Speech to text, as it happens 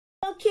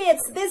Hello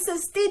kids, this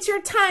is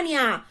teacher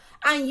Tania,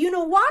 and you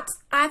know what?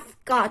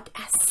 I've got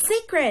a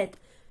secret.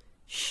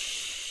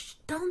 Shh,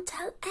 don't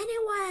tell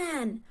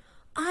anyone.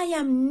 I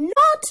am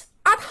not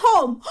at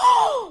home.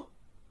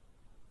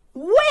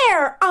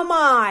 Where am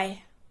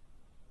I?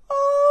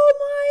 Oh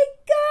my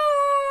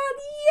God,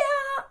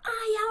 yeah,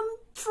 I am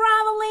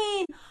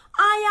traveling.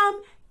 I am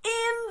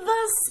in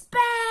the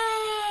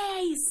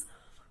space.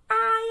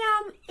 I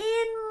am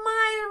in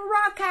my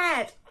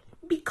rocket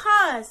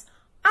because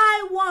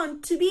I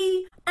want to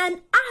be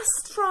an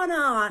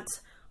astronaut.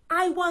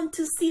 I want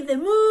to see the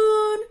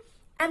moon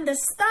and the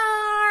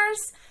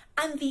stars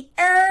and the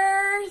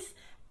earth,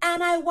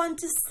 and I want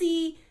to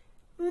see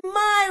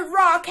my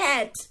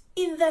rocket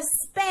in the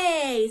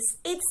space.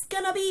 It's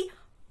gonna be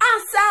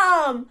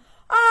awesome.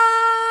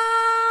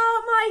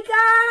 Oh my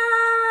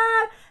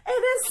God,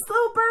 it is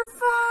super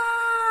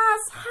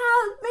fast.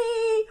 Help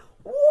me.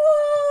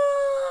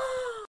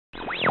 Whoa.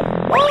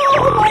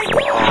 Oh my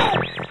God.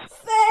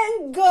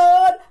 Thank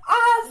God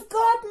I've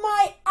got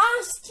my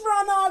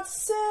astronaut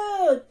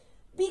suit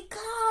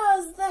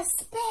because the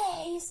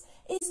space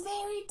is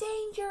very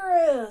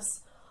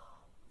dangerous.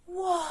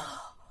 Whoa,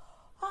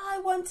 I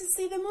want to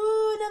see the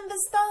moon and the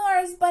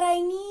stars, but I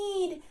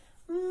need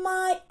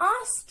my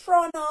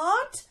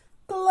astronaut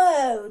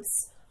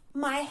clothes,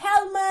 my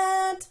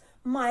helmet,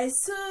 my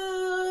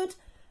suit,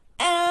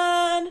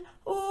 and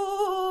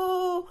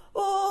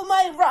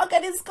my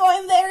rocket is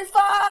going very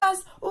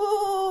fast.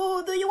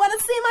 Do you want to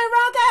see my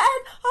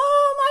rocket?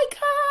 Oh my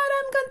God,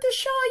 I'm going to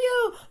show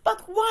you.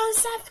 But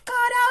once I've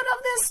got out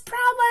of this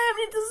problem,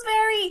 it is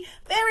very,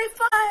 very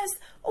fast.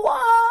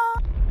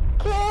 Whoa!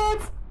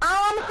 Kids,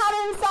 I'm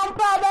having some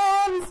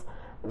problems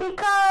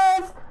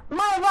because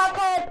my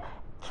rocket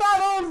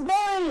travels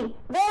very,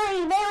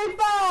 very, very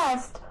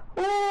fast.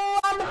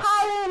 I'm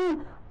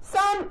having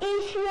some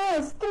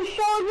issues to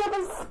show you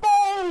the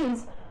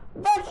space.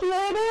 But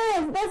here it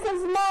is. This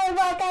is my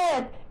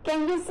rocket.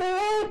 Can you see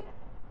it?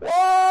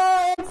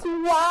 Whoa, it's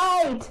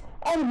white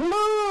and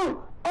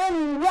blue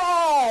and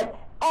red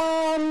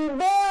and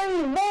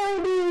very, very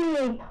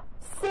big.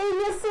 See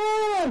you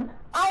soon.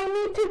 I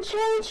need to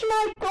change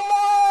my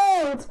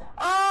clothes.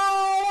 I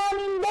am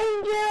in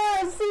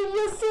danger. See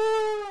you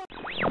soon.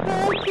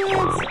 Hey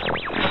kids.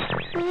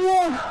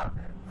 Yeah.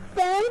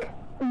 Thank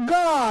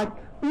God.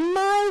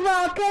 My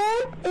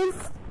rocket is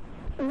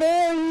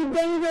very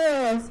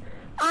dangerous.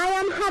 I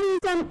am having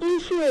some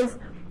issues.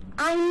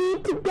 I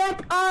need to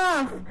get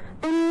off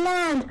and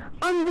land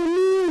on the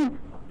moon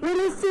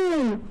really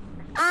soon.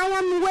 I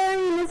am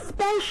wearing a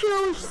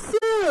special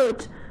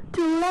suit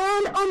to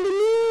land on the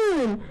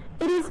moon.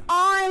 It is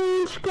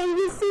orange. Can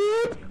you see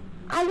it?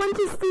 I want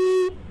to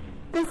see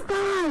the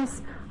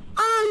stars.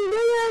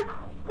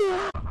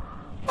 There.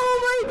 Oh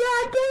my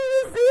God, can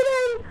you see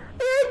them?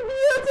 They're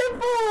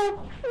beautiful.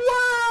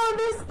 Wow,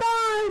 the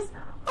stars.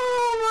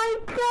 Oh my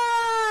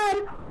God.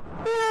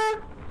 They're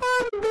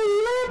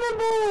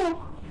unbelievable.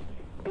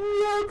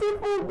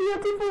 Beautiful,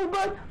 beautiful,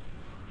 but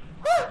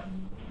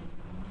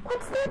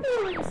what's that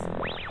noise?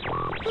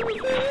 Can you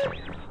hear it?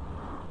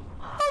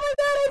 Oh my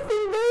God, I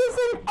think there is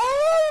an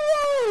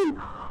alien.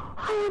 I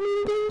am in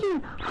danger.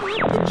 I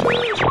have to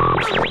change. I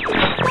have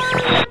to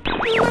find a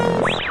place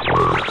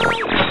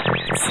to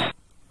hide.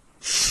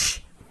 Shh!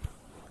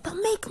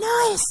 Don't make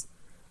noise.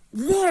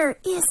 There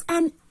is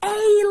an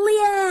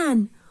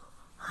alien.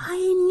 I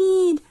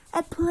need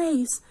a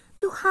place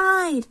to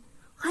hide.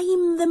 I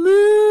am the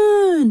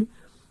moon.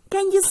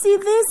 Can you see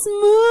this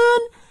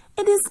moon?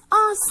 It is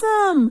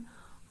awesome.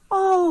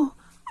 Oh,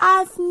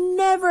 I've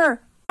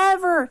never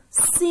ever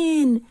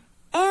seen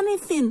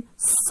anything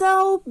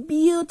so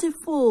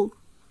beautiful.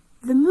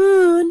 The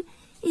moon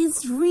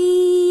is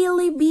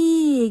really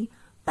big,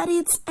 but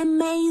it's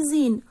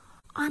amazing.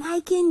 And I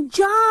can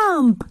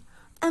jump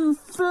and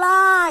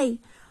fly.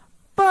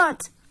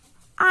 But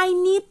I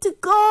need to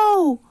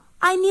go.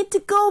 I need to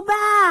go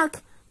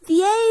back.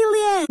 The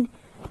alien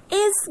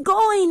is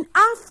going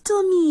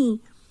after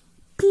me.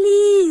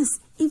 Please,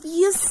 if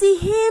you see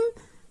him,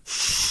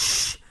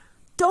 shh,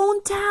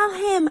 don't tell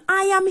him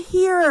I am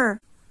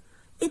here.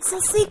 It's a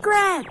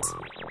secret.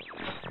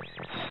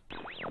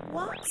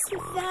 What's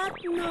that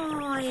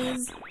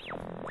noise?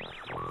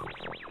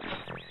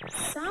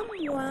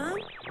 Someone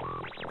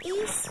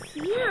is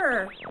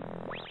here.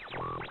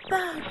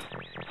 But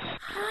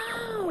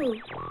how?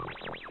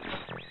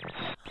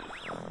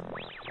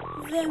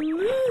 The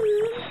moon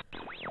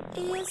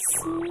is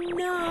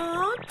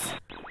not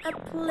a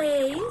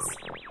place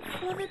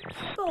for the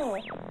people.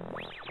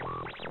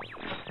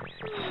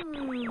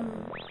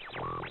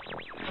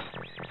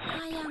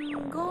 I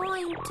am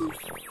going to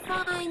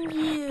find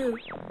you.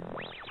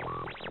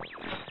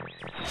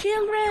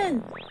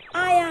 Children,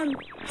 I am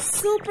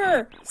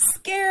super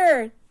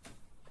scared.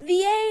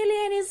 The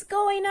alien is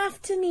going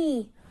after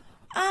me.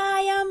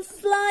 I am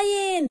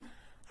flying.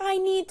 I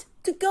need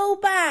to go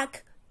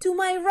back to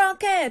my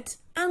rocket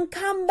and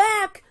come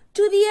back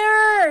to the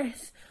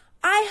earth.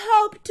 I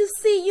hope to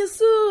see you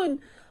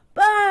soon.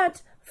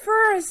 But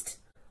first,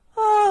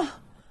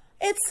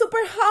 it's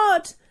super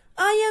hot.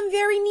 I am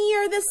very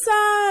near the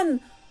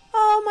sun.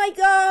 Oh my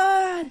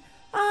God,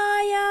 I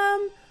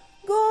am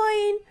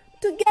going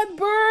to get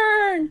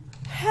burned.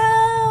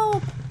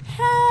 Help,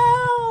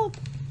 help.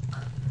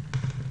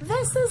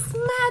 This is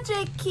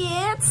magic,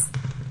 kids.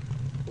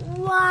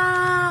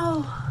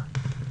 Wow,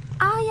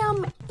 I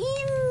am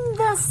in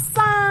the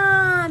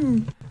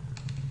sun.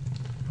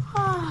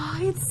 Oh,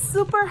 it's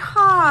super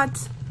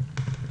hot.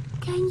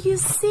 Can you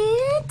see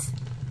it?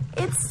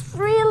 It's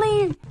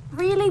really,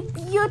 really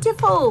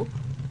beautiful.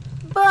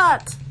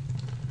 But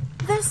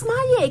this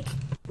magic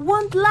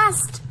won't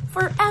last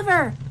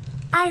forever.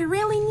 I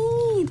really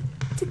need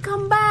to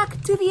come back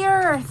to the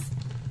earth.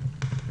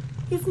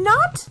 If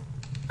not,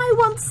 I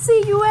won't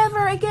see you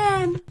ever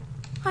again.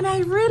 And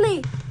I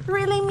really,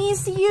 really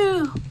miss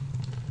you.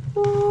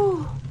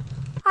 Ooh,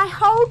 I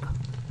hope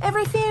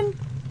everything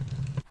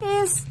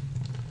is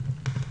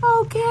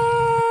okay.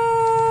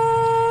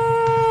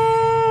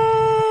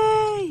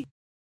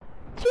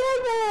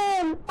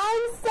 Children,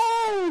 I'm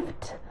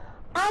saved.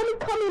 I'm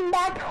coming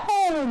back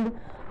home.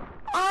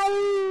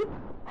 I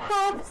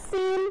have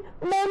seen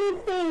many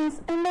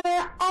things and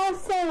they're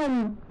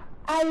awesome.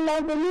 I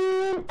love the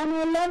moon and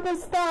I love the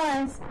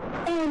stars.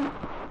 And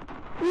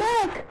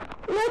look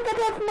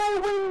out of my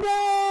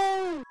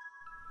window.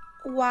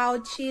 Wow,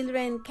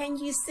 children, can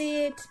you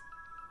see it?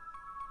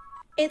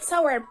 It's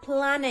our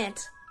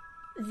planet,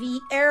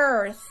 the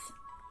Earth.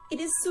 It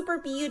is super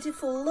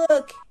beautiful.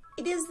 Look,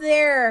 it is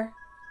there.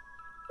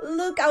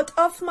 Look out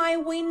of my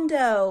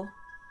window.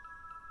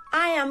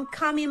 I am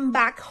coming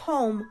back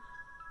home.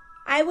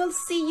 I will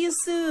see you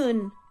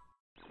soon.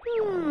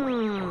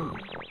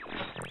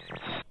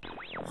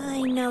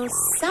 I know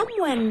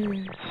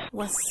someone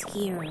was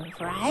here,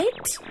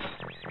 right?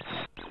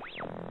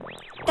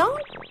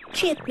 Don't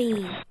cheat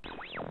me.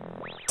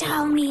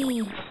 Tell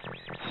me,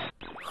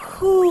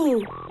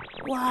 who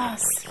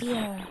was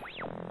here?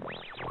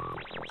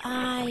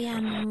 I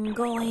am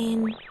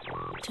going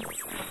to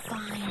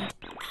find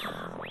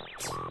out.